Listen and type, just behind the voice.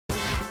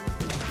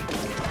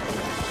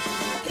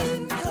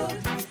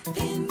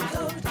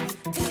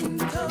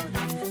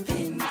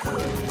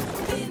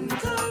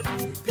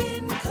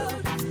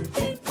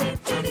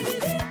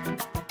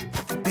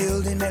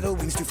Metal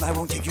wings to fly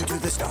won't take you to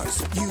the stars.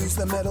 Use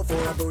the metal for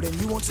a boat and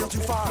you won't sail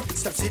too far.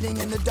 Stop sitting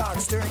in the dark,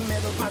 stirring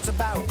metal pots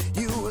about.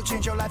 You will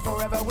change your life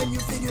forever when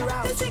you figure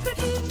out the secret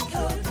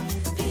PinCode,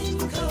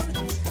 PinCode,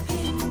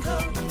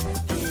 PinCode,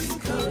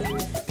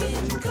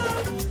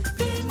 PinCode,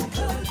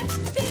 PinCode,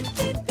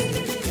 PinCode,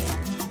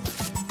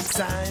 PinCode.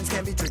 Science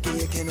can be tricky,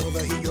 it can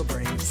overheat your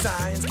brain.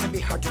 Science can be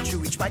hard to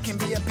chew, each bite can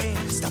be a pain.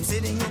 Stop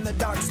sitting in the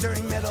dark,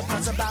 stirring metal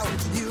pots about.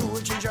 You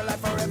will change your life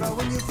forever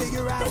when you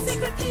figure out the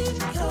secret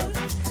PinCode,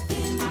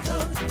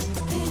 PinCode,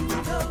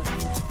 PinCode,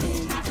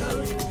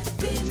 PinCode,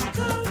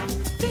 PinCode,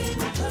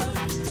 PinCode,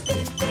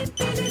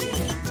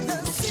 the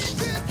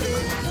secret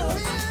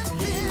PinCode,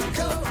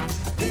 PinCode,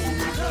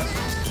 PinCode,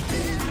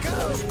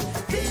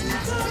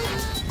 PinCode,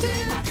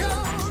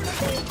 PinCode,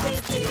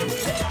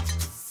 PinCode.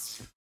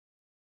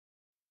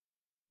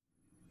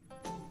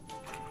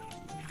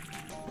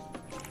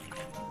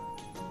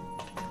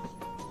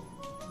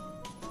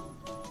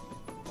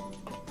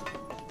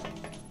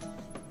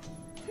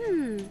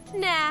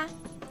 Nah,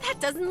 that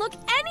doesn't look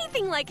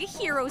anything like a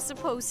hero's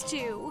supposed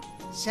to.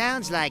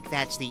 Sounds like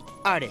that's the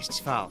artist's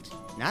fault,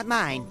 not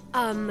mine.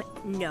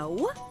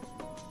 No.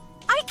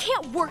 I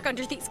can't work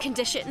under these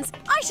conditions.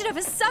 I should have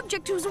a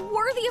subject who's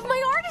worthy of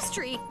my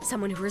artistry.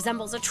 Someone who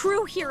resembles a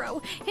true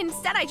hero.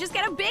 Instead, I just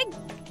get a big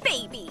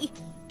baby.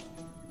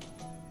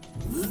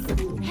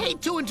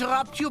 Hate to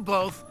interrupt you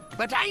both,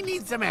 but I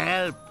need some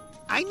help.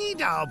 I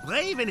need our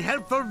brave and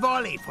helpful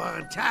Wally for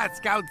a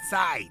task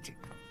outside.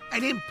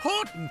 An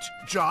important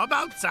job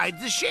outside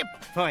the ship.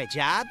 For a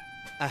job?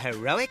 A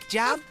heroic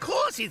job? Of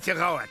course it's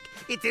heroic.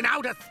 It's in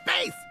outer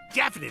space,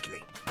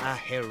 definitely. A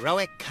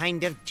heroic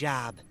kind of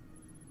job.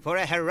 For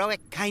a heroic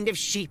kind of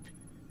sheep.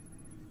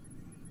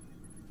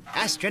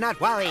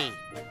 Astronaut Wally,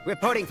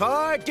 reporting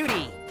for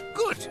duty.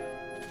 Good.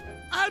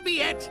 I'll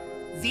be at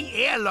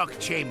the airlock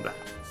chamber.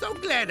 So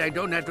glad I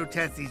don't have to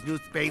test these new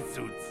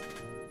spacesuits.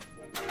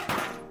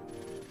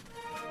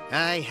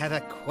 I have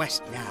a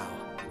quest now.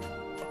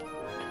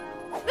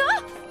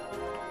 Ah!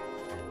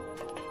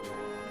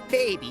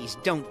 Babies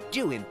don't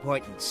do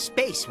important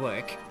space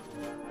work.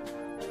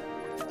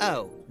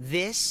 Oh,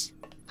 this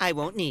I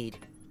won't need.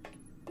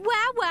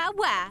 Wah, wah,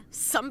 wah.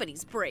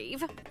 Somebody's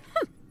brave.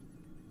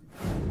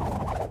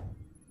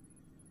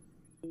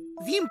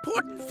 The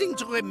important thing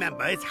to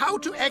remember is how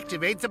to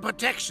activate the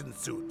protection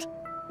suit.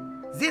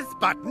 This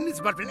button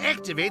is what will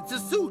activate the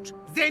suit.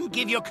 Then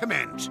give your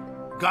command.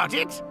 Got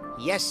it?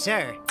 Yes,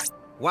 sir.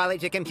 Wally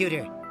to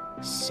computer.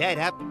 Set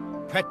up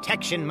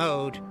protection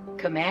mode.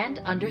 Command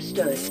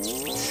understood.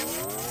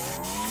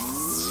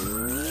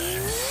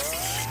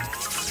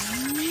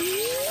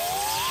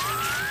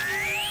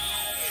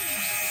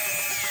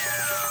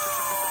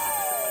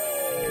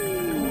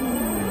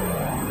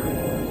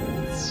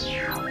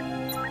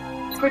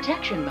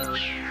 Protection mode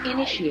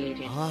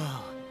initiated.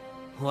 Oh,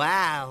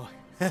 wow.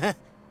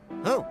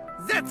 Oh.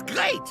 That's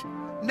great!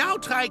 Now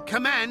try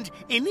command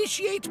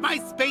initiate my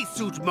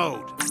spacesuit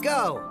mode.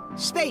 Go!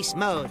 Space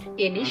mode.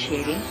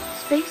 Initiating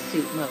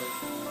spacesuit mode.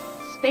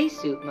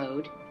 Spacesuit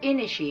mode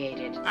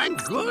initiated. I'm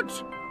good.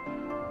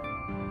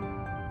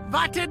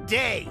 What a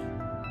day!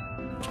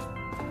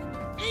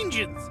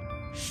 Engines,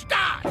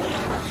 start!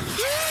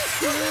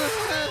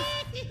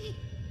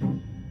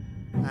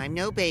 I'm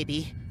no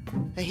baby.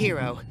 A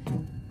hero.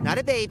 Not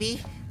a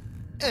baby.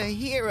 A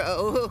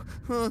hero.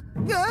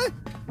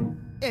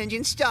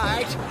 Engine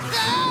start.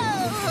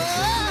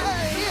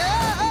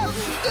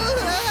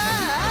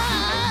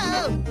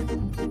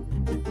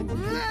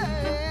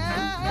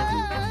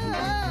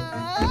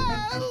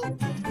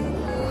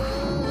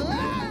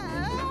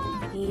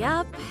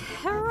 Yup,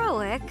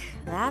 heroic.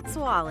 That's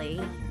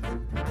Wally.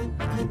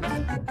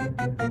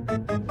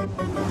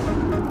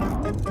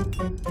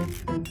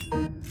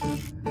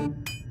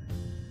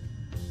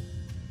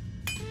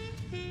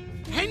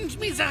 Hand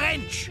me the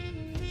wrench.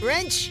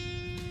 Wrench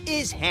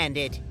is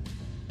handed.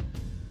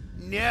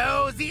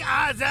 No, the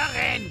other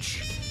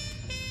wrench.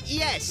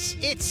 Yes,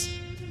 it's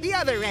the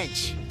other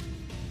wrench.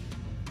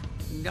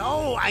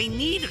 No, I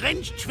need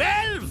wrench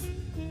 12.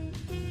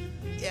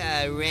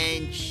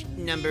 Wrench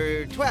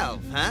number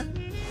 12, huh?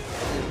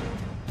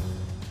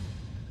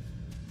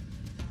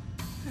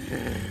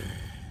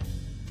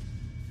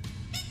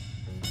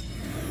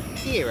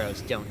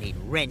 Heroes don't need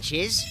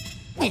wrenches.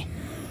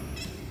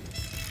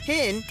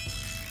 Hin,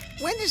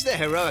 when does the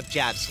heroic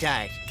job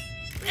start?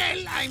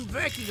 Well, I'm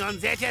working on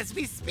that as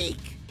we speak.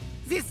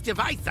 This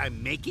device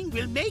I'm making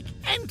will make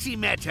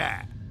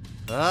antimatter.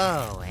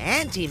 Oh,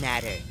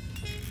 antimatter.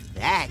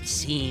 That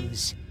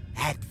seems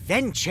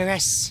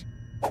adventurous.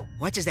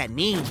 What does that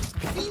mean?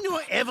 We know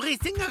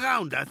everything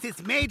around us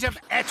is made of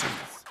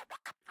atoms.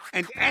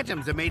 And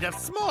atoms are made of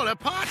smaller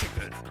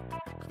particles.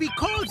 We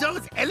call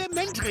those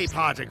elementary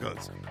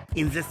particles.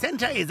 In the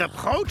center is a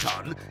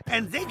proton,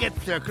 and they get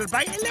circled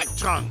by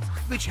electrons,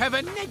 which have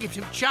a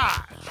negative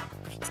charge.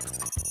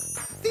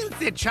 Since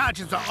their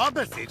charges are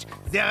opposite,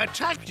 they're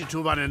attracted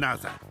to one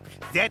another.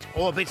 That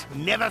orbit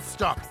never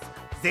stops.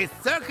 They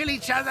circle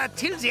each other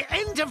till the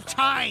end of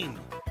time.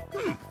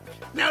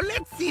 Now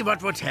let's see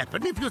what would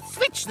happen if you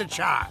switch the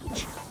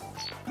charge.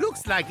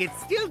 Looks like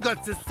it's still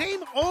got the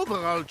same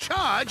overall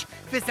charge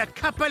with a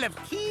couple of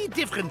key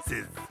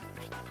differences.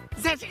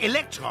 That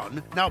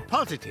electron, now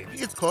positive,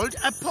 is called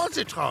a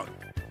positron.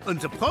 And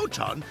the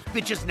proton,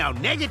 which is now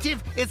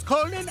negative, is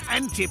called an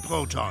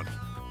antiproton.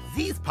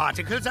 These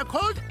particles are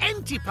called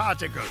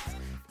antiparticles.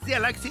 They're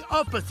like the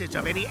opposite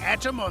of any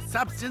atom or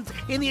substance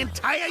in the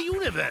entire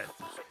universe.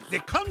 The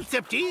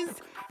concept is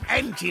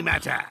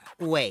antimatter.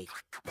 Wait,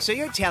 so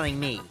you're telling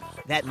me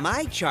that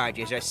my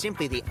charges are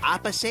simply the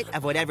opposite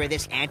of whatever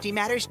this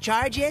antimatter's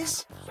charge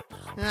is?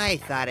 I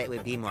thought it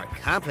would be more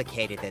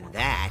complicated than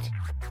that.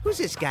 Who's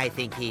this guy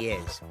think he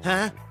is,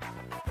 huh?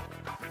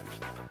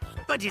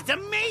 But it's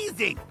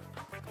amazing!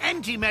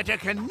 Antimatter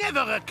can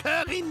never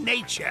occur in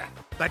nature.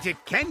 But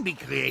it can be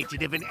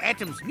created if an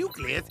atom's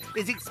nucleus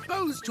is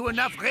exposed to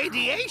enough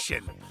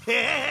radiation.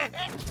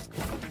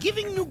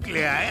 Giving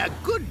nuclei a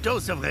good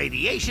dose of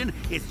radiation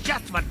is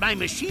just what my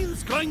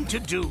machine's going to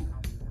do.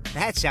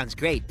 That sounds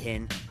great,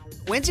 Pin.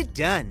 When's it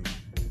done?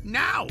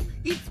 Now,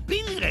 it's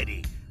been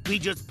ready. We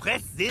just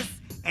press this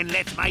and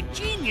let my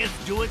genius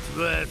do its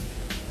work.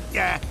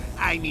 Best.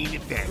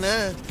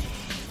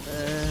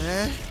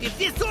 If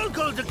this all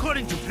goes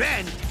according to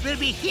plan, we'll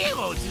be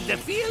heroes in the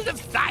field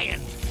of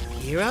science.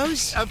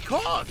 Heroes? Of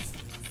course.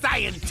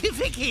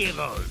 Scientific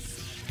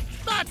heroes.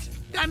 But,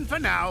 done for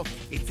now.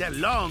 It's a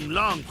long,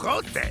 long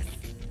process.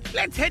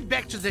 Let's head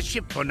back to the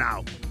ship for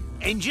now.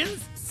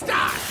 Engines,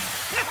 start!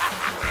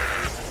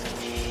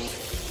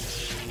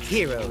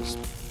 Heroes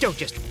don't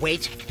just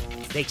wait.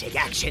 They take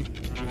action.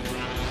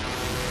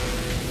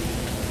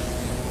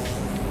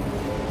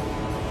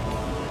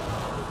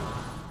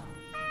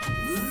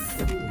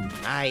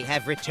 I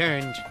have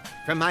returned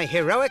from my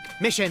heroic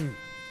mission.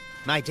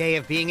 My day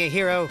of being a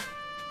hero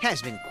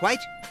has been quite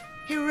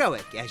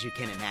heroic, as you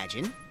can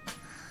imagine.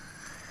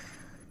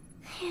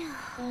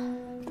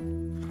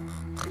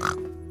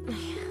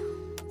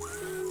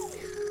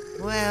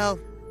 Well,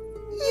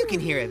 you can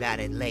hear about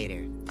it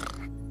later.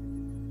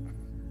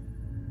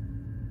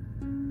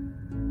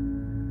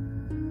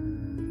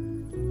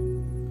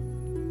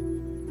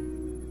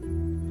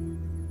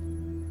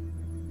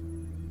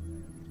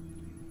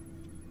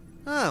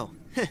 Oh,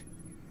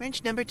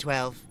 wrench number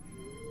 12.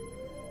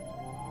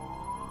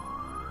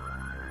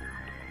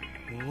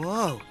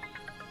 Whoa,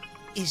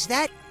 is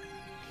that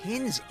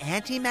Pin's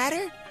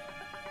antimatter?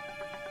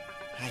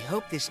 I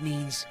hope this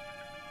means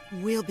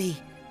we'll be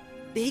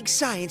big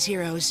science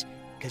heroes,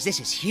 because this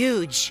is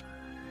huge.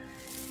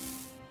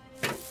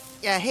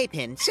 Hey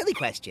Pin, silly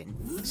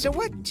question. So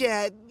what,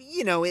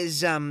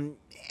 is,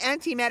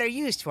 antimatter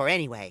used for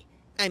anyway?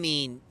 I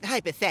mean,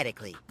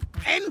 hypothetically.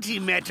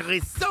 Antimatter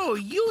is so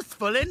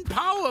useful and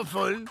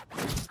powerful.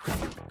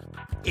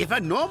 If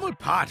a normal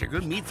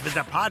particle meets with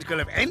a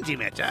particle of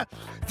antimatter,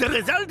 the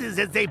result is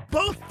that they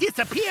both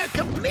disappear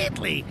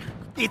completely.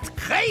 It's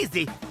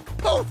crazy.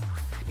 Poof!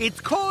 It's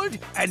called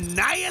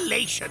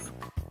annihilation.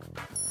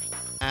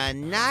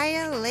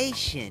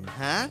 Annihilation,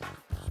 huh?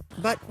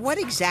 But what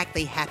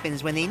exactly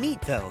happens when they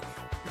meet, though?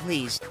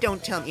 Please,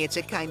 don't tell me it's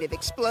a kind of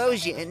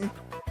explosion.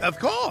 Of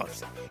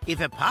course.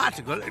 If a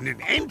particle and an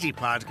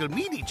antiparticle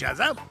meet each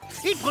other,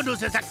 it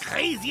produces a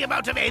crazy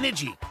amount of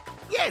energy.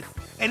 Yes,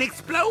 an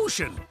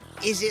explosion.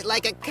 Is it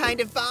like a kind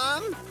of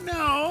bomb?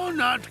 No,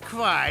 not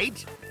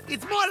quite.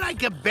 It's more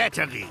like a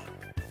battery.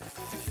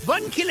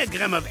 1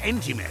 kilogram of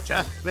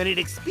antimatter, when it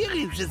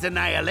experiences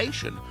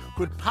annihilation,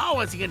 could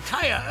power the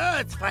entire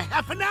Earth for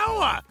half an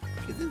hour.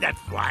 Isn't that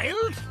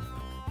wild?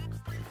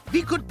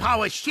 We could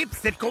power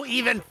ships that go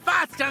even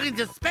faster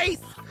into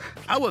space.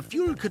 Our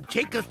fuel could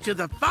take us to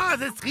the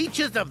farthest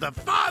reaches of the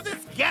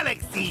farthest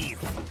galaxies.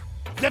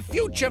 The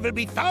future will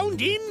be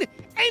found in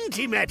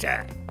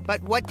antimatter.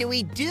 But what do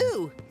we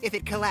do if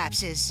it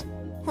collapses?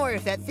 Or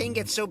if that thing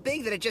gets so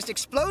big that it just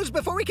explodes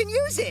before we can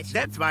use it?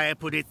 That's why I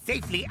put it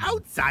safely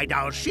outside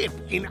our ship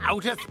in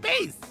outer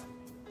space.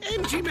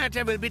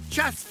 Antimatter will be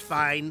just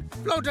fine.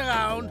 Float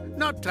around,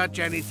 not touch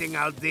anything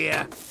out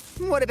there.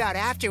 What about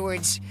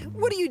afterwards?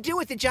 What do you do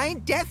with the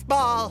giant death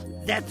ball?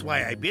 That's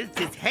why I built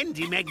this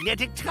handy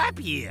magnetic trap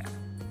here.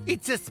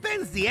 It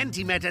suspends the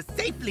antimatter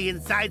safely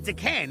inside the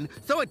can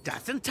so it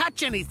doesn't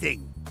touch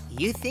anything.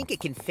 You think it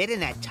can fit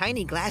in that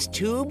tiny glass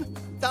tube?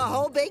 The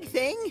whole big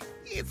thing?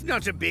 It's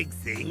not a big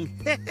thing.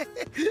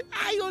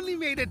 I only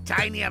made a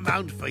tiny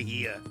amount for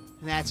here.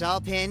 That's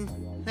all,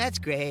 Pin. That's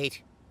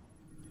great.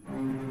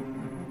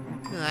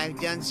 I've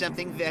done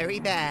something very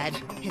bad.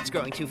 It's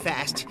growing too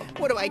fast.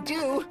 What do I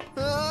do?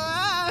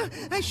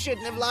 I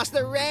shouldn't have lost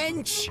the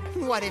wrench.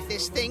 What if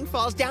this thing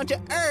falls down to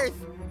Earth?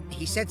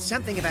 He said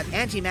something about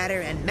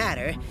antimatter and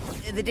matter,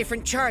 the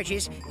different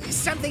charges,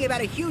 something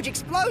about a huge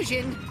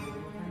explosion.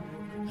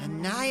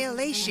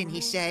 Annihilation,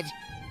 he said.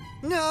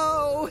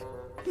 No!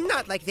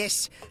 Not like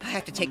this. I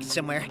have to take it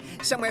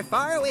somewhere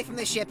far away from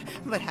the ship.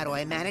 But how do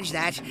I manage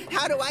that?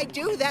 How do I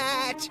do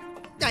that?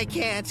 I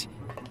can't.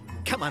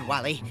 Come on,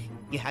 Wally.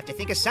 You have to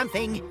think of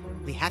something.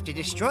 We have to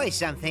destroy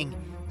something.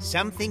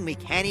 Something we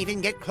can't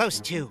even get close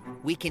to.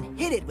 We can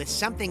hit it with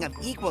something of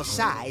equal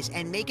size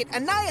and make it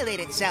annihilate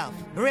itself.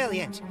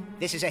 Brilliant.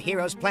 This is a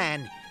hero's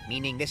plan.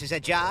 meaning this is a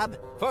job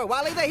for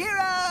Wally the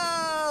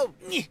hero!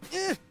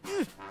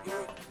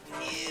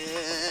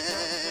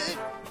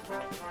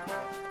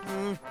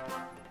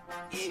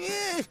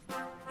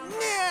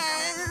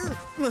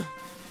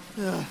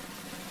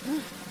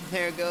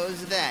 There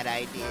goes that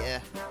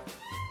idea.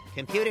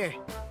 Computer,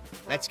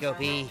 let's go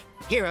be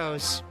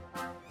heroes.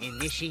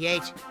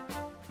 Initiate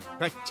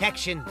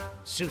protection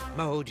suit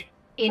mode.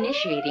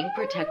 Initiating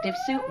protective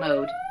suit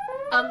mode.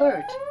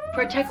 Alert!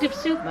 Protective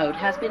suit mode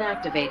has been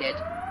activated.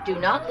 Do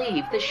not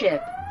leave the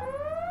ship.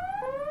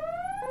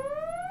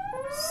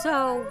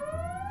 So,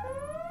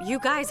 you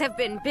guys have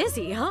been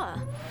busy, huh?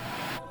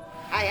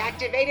 I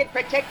activated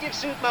protective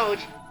suit mode,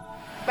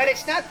 but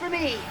it's not for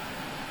me.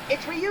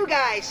 It's for you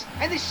guys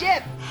and the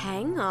ship.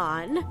 Hang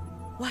on.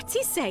 What's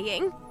he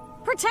saying?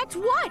 Protect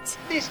what?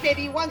 This may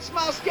be one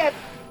small step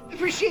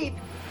for sheep,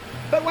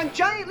 but one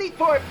giant leap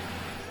for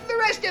the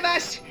rest of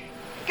us.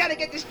 Gotta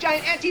get this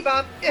giant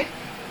anti-bomb.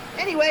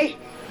 Anyway,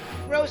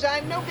 Rosa,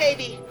 I'm no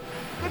baby.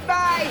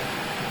 Goodbye.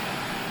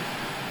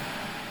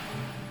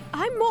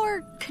 I'm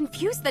more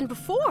confused than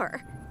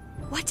before.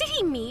 What did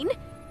he mean?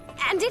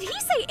 And did he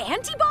say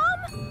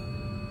anti-bomb?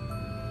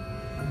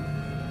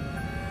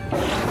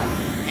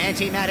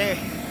 Antimatter,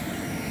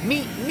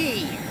 meet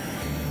me.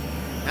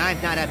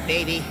 I'm not a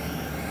baby.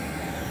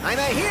 I'm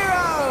a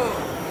hero!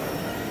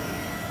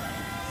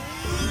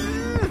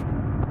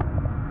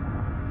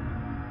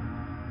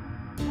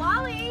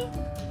 Wally?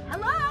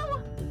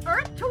 Hello?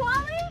 Earth to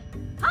Wally?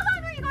 How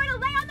long are you going to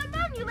lay on the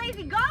moon, you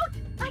lazy goat?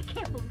 I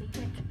can't believe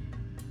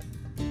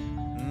it.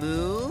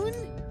 Moon?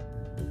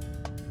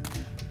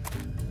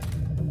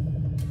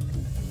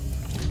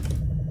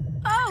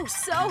 Oh,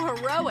 so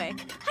heroic.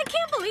 I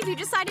can't believe you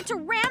decided to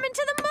ram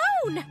into the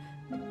moon.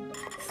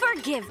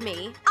 Forgive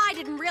me. I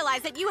didn't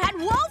realize that you had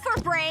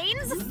wolfer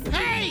brains.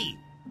 Hey!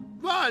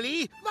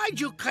 Wally, why'd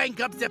you crank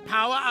up the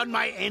power on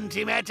my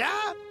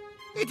antimatter?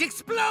 It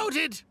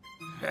exploded!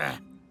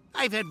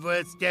 I've had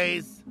worse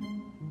days.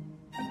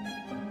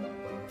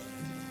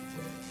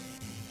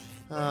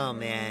 Oh,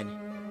 man.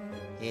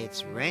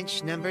 It's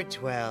wrench number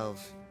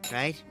 12,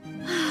 right?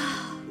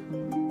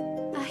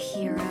 A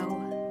hero.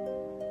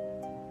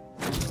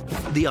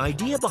 The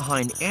idea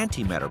behind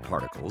antimatter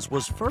particles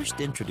was first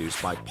introduced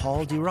by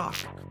Paul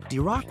Dirac.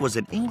 Dirac was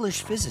an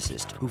English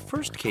physicist who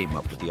first came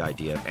up with the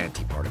idea of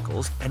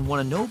antiparticles and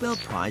won a Nobel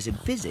Prize in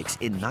physics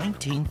in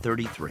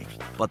 1933.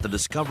 But the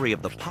discovery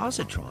of the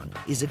positron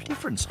is a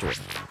different story.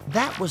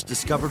 That was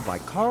discovered by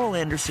Carl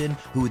Anderson,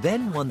 who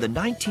then won the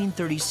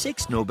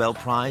 1936 Nobel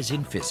Prize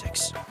in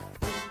physics.